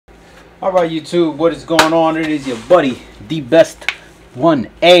Alright YouTube, what is going on? It is your buddy, the best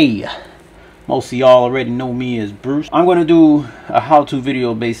 1A. Most of y'all already know me as Bruce. I'm going to do a how-to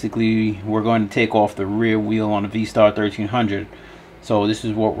video. Basically, we're going to take off the rear wheel on the Vstar 1300. So this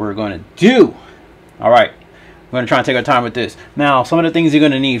is what we're going to do. Alright, we're going to try and take our time with this. Now, some of the things you're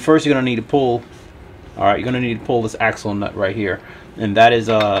going to need. First, you're going to need to pull. Alright, you're going to need to pull this axle nut right here. And that is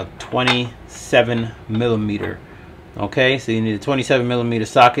a 27mm. Okay, so you need a 27mm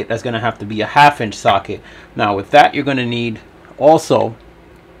socket. That's going to have to be a 1/2-inch socket. Now with that, you're going to need also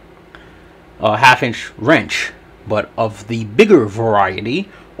a 1/2-inch wrench, but of the bigger variety,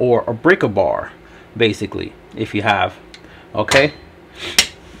 or a breaker bar, basically, if you have. Okay,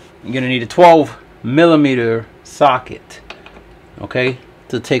 you're going to need a 12mm socket, okay,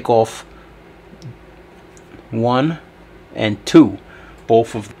 to take off 1 and 2,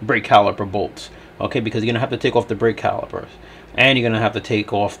 both of the brake caliper bolts. Okay, because you're going to have to take off the brake calipers. And you're going to have to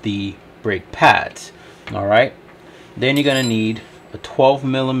take off the brake pads. Alright. Then you're going to need a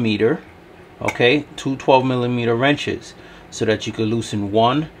 12mm. Okay, two 12mm wrenches. So that you can loosen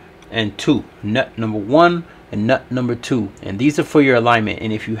 1 and 2. Nut number 1 and nut number 2. And these are for your alignment.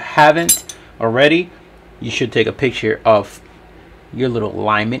 And if you haven't already, you should take a picture of your little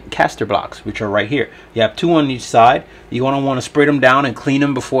alignment caster blocks, which are right here. You have 2 on each side. You want to spray them down and clean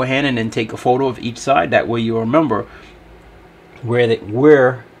them beforehand, and then take a photo of each side. That way you remember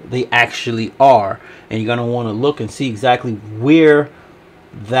where they actually are, and you're going to want to look and see exactly where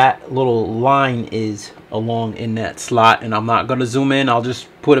that little line is along in that slot. And I'm not going to zoom in. I'll just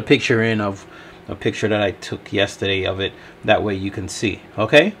put a picture in of a picture that I took yesterday of it. That way you can see.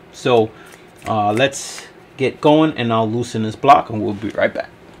 Okay, so let's get going, and I'll loosen this block and we'll be right back.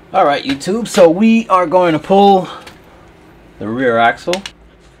 Alright YouTube, so we are going to pull the rear axle.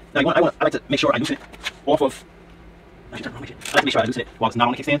 Now I like to make sure I loosen it off of, I like to make sure I loosen it while it's not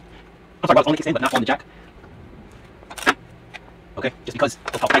on the kickstand. I'm sorry, while it's on the kickstand but not on the jack. Okay, just because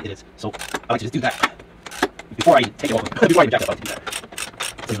of how tight it is. So I like to just do that before I take it off. Before I jack it up, I like to do that.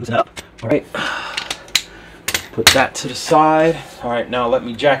 So loosen it up. Alright, put that to the side. Alright, now let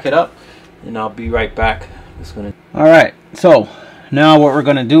me jack it up and I'll be right back. Alright, so now what we're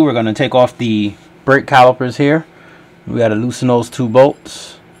going to do, we're going to take off the brake calipers here. We got to loosen those 2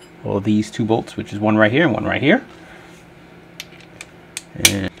 bolts, or these 2 bolts, which is one right here and one right here.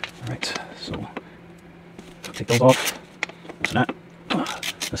 And alright, so take those off. Loosen that.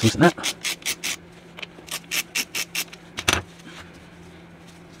 Let's loosen that.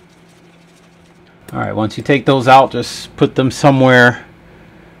 Alright, once you take those out, just put them somewhere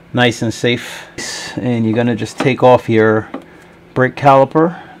nice and safe. And you're gonna just take off your brake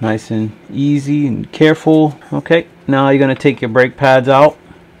caliper, nice and easy and careful. Okay, now you're gonna take your brake pads out.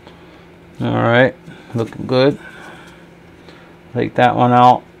 Alright, looking good. Take that one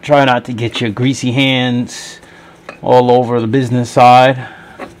out. Try not to get your greasy hands all over the business side.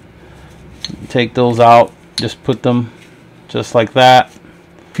 Take those out, just put them just like that.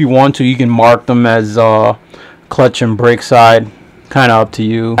 If you want to, you can mark them as clutch and brake side, kind of up to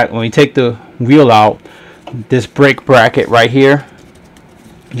you. When we take the wheel out, this brake bracket right here,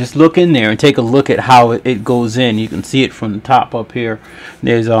 just look in there and take a look at how it goes in. You can see it from the top up here.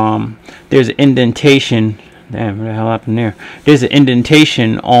 There's an indentation. Damn, what the hell happened there? There's an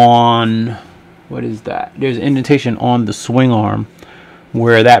indentation on, what is that? There's an indentation on the swing arm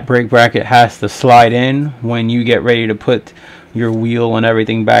where that brake bracket has to slide in when you get ready to put your wheel and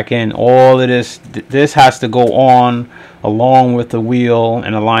everything back in. All of this has to go on along with the wheel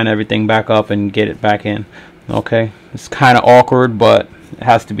and align everything back up and get it back in. Okay, it's kind of awkward, but it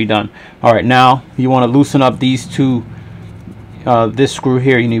has to be done. Alright, now you want to loosen up these 2, this screw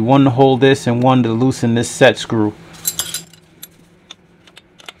here. You need one to hold this and one to loosen this set screw.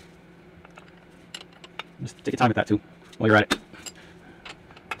 Just take your time with that too while you're at it.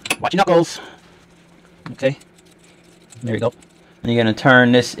 Watch your knuckles. Okay, there you go. And you're going to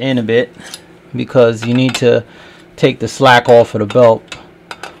turn this in a bit because you need to take the slack off of the belt.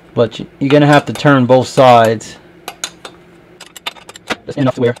 But you're going to have to turn both sides. Just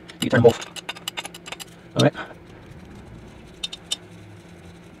enough to where you can turn both. Alright.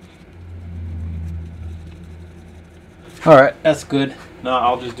 Alright, that's good. Now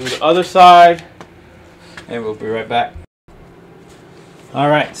I'll just do the other side and we'll be right back.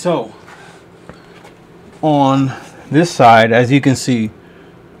 Alright, so on this side, as you can see,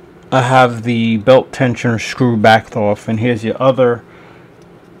 I have the belt tensioner screw backed off, and here's your other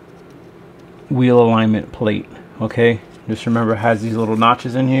wheel alignment plate. Okay, just remember it has these little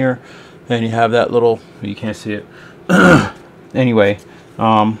notches in here, and you have that little, you can't see it. Anyway,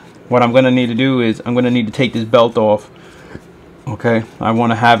 what I'm going to need to do is I'm going to need to take this belt off. Okay, I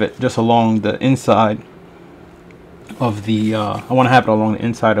want to have it just along the inside of the I want to have it along the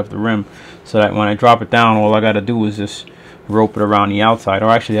inside of the rim, so that when I drop it down, all I got to do is just rope it around the outside. Or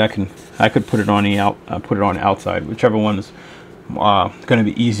actually, I could put it on the outside, whichever one is going to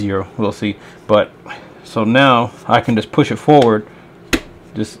be easier. We'll see. But so now I can just push it forward,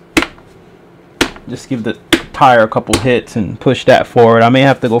 just give the tire a couple hits and push that forward. I may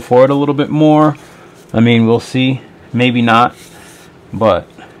have to go forward a little bit more. I mean, we'll see. Maybe not, but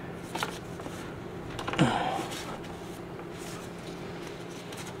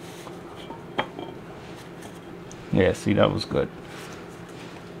yeah, see, that was good.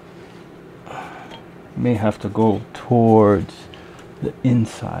 May have to go towards the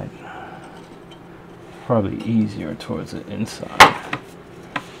inside. Probably easier towards the inside.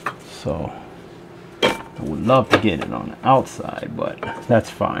 So I would love to get it on the outside, but that's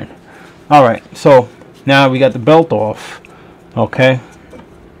fine. All right, so now we got the belt off. Okay,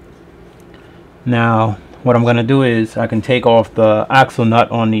 now what I'm gonna do is I can take off the axle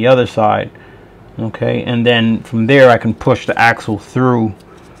nut on the other side. Okay, and then from there I can push the axle through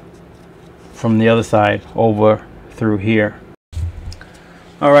from the other side over through here.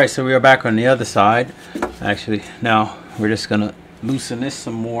 All right, so we are back on the other side. Actually, now we're just gonna loosen this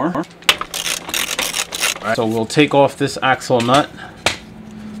some more. All right, so we'll take off this axle nut.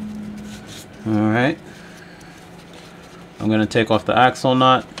 All right, I'm gonna take off the axle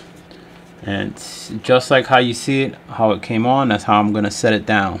nut, and just like how you see it, how it came on, that's how I'm gonna set it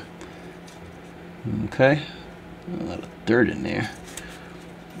down. Okay, a lot of dirt in there.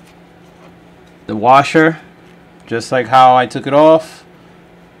 The washer, just like how I took it off,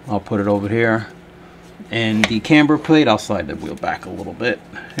 I'll put it over here. And the camber plate, I'll slide the wheel back a little bit,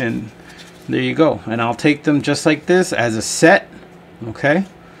 and there you go. And I'll take them just like this as a set. Okay,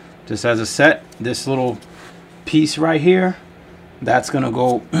 just as a set. This little piece right here, that's gonna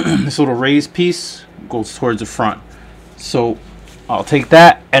go, this little raised piece goes towards the front. So I'll take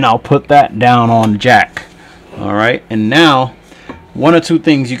that and I'll put that down on the jack. All right, and now one or two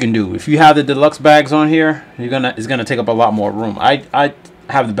things you can do. If you have the deluxe bags on here, it's gonna take up a lot more room. I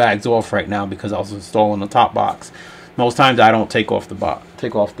have the bags off right now because I was installing the top box. Most times I don't take off the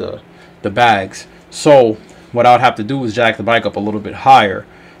bags. So what I would have to do is jack the bike up a little bit higher,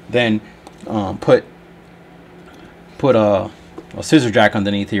 then put a scissor jack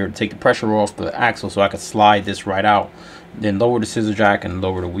underneath here to take the pressure off the axle, so I could slide this right out, then lower the scissor jack and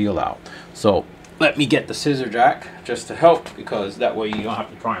lower the wheel out. So let me get the scissor jack just to help, because that way you don't have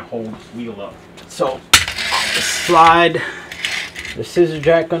to try and hold this wheel up. So just slide the scissor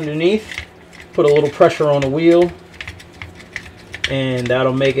jack underneath, put a little pressure on the wheel, and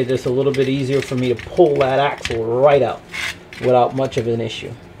that'll make it just a little bit easier for me to pull that axle right out without much of an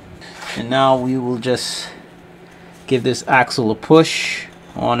issue. And now we will just give this axle a push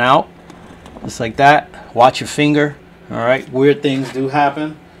on out, just like that. Watch your finger. All right, weird things do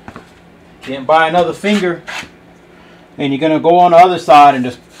happen. Can't buy another finger, and you're gonna go on the other side and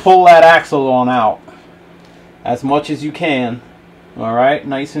just pull that axle on out as much as you can. All right,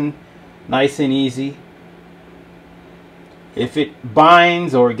 nice and easy. If it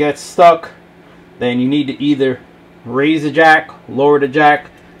binds or gets stuck, then you need to either raise the jack, lower the jack.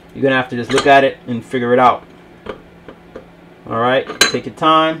 You're gonna have to just look at it and figure it out. All right, take your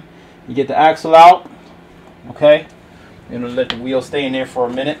time. You get the axle out. Okay, you're gonna let the wheel stay in there for a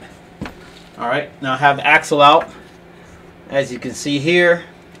minute. All right, now I have the axle out. As you can see here,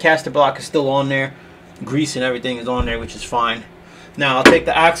 caster block is still on there. Grease and everything is on there, which is fine. Now I'll take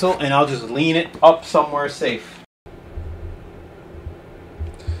the axle and I'll just lean it up somewhere safe.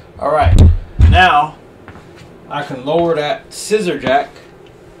 All right, now I can lower that scissor jack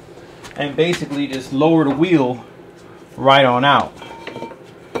and basically just lower the wheel right on out.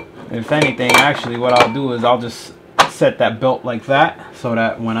 If anything, actually what I'll do is I'll just set that belt like that, so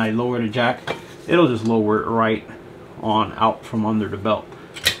that when I lower the jack, it'll just lower it right on out from under the belt.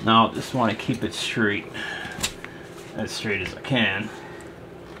 Now I just want to keep it straight, as straight as I can,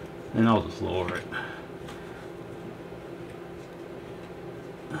 and I'll just lower it.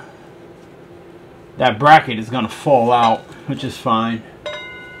 That bracket is going to fall out, which is fine.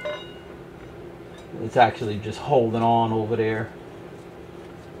 It's actually just holding on over there.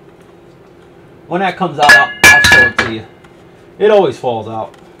 When that comes out, I'll show it to you. It always falls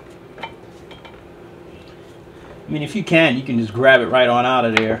out. I mean, if you can just grab it right on out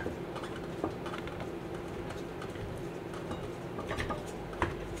of there.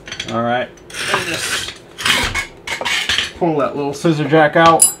 All right, and just pull that little scissor jack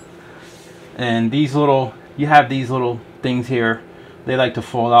out. And these little, you have these little things here, they like to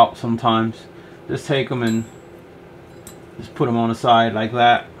fall out sometimes. Just take them and Just put them on the side like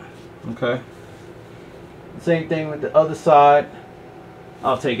that. Okay. Same thing with the other side.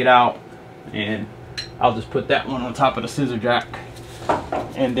 I'll take it out and I'll just put that one on top of the scissor jack.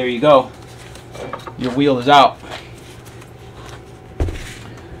 And there you go. Your wheel is out.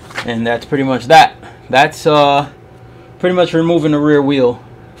 And that's pretty much that. That's pretty much removing the rear wheel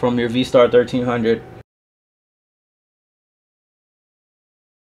from your Vstar 1300.